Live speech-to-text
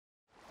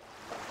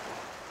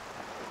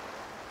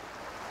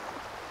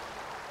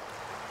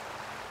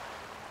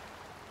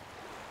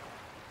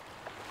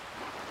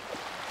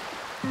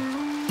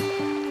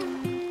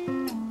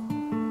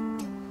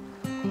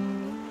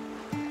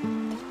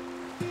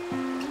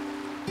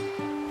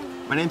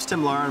My name's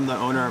Tim Lar. I'm the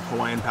owner of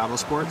Hawaiian Paddle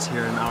Sports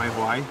here in Maui,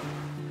 Hawaii.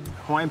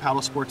 Hawaiian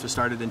Paddle Sports was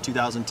started in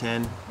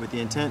 2010 with the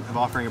intent of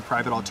offering a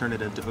private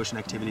alternative to ocean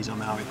activities on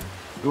Maui.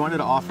 We wanted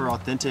to offer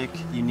authentic,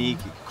 unique,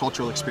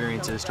 cultural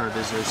experiences to our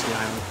visitors to the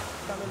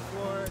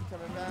island.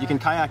 You can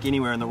kayak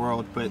anywhere in the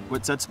world, but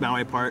what sets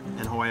Maui apart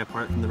and Hawaii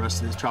apart from the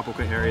rest of these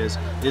tropical areas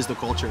is the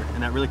culture,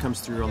 and that really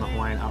comes through on the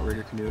Hawaiian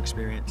Outrigger Canoe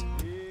experience.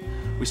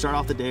 We start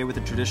off the day with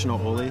a traditional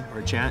ole,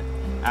 or chant,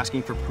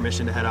 asking for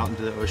permission to head out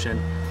into the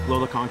ocean, blow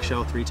the conch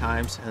shell 3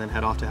 times, and then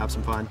head off to have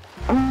some fun.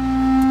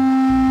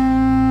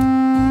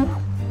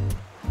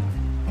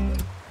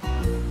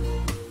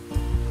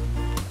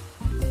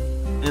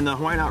 In the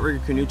Hawaiian Outrigger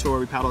Canoe Tour,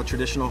 we paddle a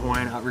traditional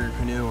Hawaiian Outrigger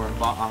Canoe, or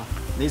ba'a.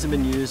 These have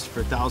been used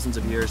for thousands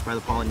of years by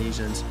the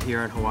Polynesians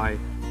here in Hawaii.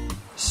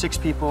 6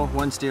 people,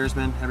 1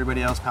 steersman,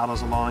 everybody else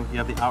paddles along. You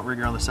have the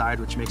outrigger on the side,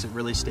 which makes it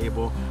really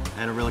stable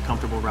and a really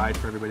comfortable ride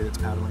for everybody that's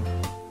paddling.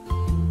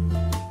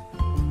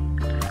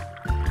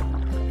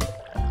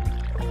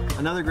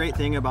 Another great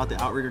thing about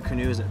the Outrigger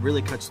Canoe is it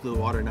really cuts through the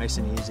water nice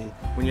and easy.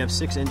 When you have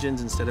 6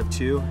 engines instead of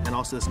 2, and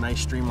also this nice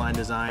streamlined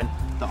design,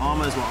 the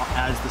ama as well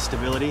adds the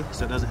stability,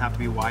 so it doesn't have to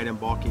be wide and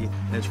bulky,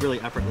 and it's really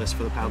effortless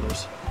for the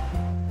paddlers.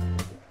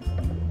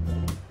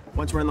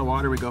 Once we're in the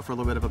water, we go for a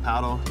little bit of a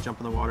paddle, jump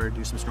in the water,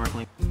 do some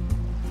snorkeling.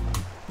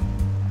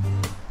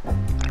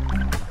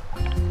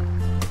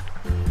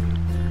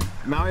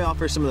 Maui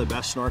offers some of the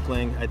best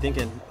snorkeling, I think,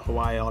 in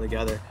Hawaii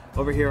altogether.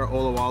 Over here at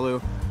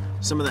Olowalu,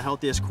 some of the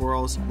healthiest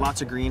corals,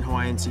 lots of green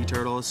Hawaiian sea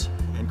turtles,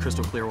 and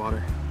crystal clear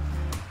water.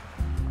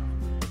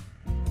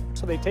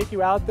 So they take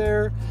you out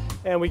there,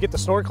 and we get the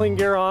snorkeling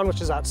gear on,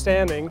 which is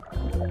outstanding.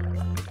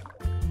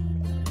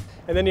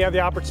 And then you have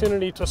the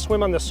opportunity to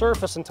swim on the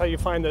surface until you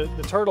find the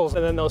turtles.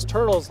 And then those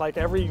turtles, like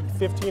every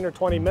 15 or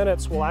 20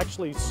 minutes, will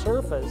actually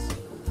surface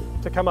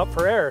to come up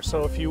for air.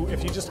 So if you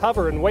just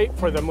hover and wait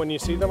for them when you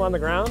see them on the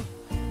ground,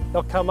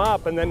 they'll come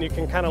up, and then you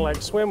can kind of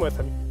like swim with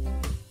them.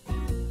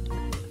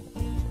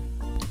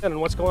 And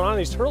what's going on,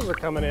 these turtles are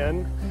coming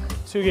in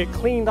to get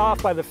cleaned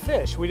off by the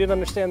fish. We didn't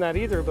understand that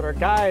either, but our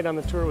guide on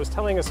the tour was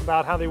telling us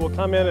about how they will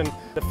come in and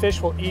the fish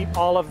will eat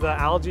all of the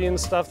algae and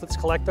stuff that's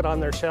collected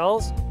on their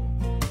shells.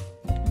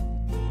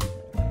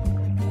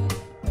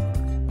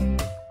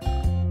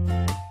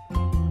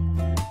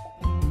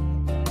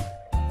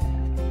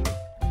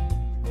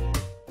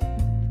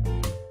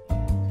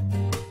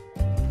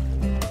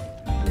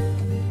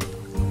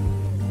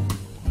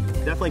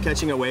 Definitely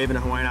catching a wave in a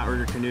Hawaiian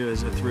Outrigger Canoe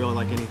is a thrill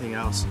like anything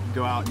else. You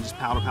go out and just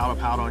paddle, paddle,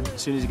 paddle, and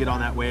as soon as you get on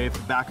that wave,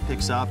 the back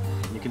picks up,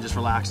 and you can just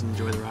relax and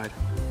enjoy the ride.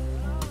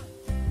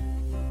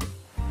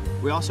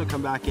 We also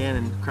come back in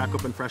and crack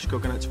open fresh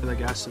coconuts for the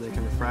guests so they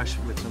can refresh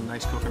with some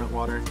nice coconut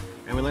water.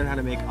 And we learn how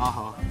to make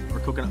aha, or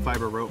coconut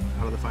fiber rope,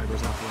 out of the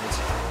fibers afterwards.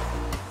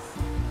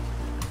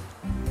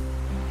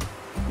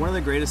 One of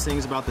the greatest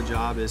things about the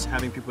job is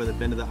having people that have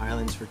been to the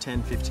islands for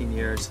 10, 15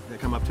 years that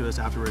come up to us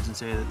afterwards and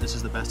say that this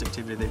is the best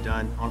activity they've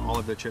done on all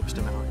of their trips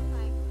to Maui.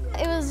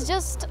 It was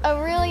just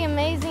a really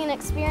amazing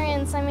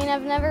experience. I mean,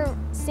 I've never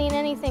seen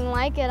anything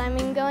like it. I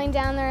mean, going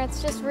down there,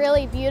 it's just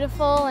really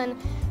beautiful, and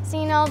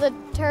seeing all the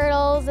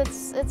turtles,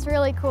 it's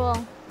really cool.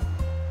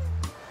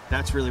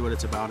 That's really what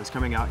it's about. It's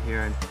coming out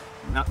here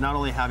and not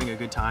only having a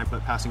good time,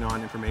 but passing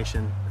on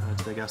information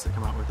to the guests that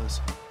come out with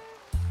us.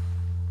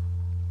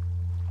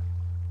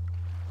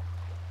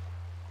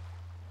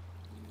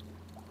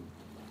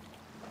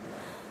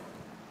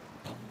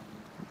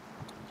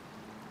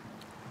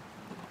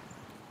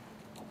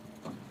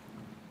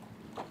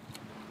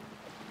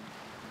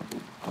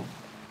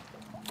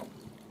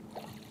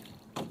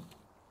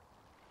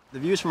 The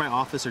views from my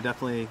office are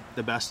definitely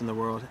the best in the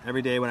world.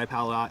 Every day when I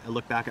paddle out, I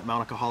look back at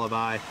Mauna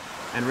Kahalavai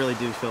and really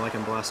do feel like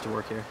I'm blessed to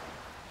work here.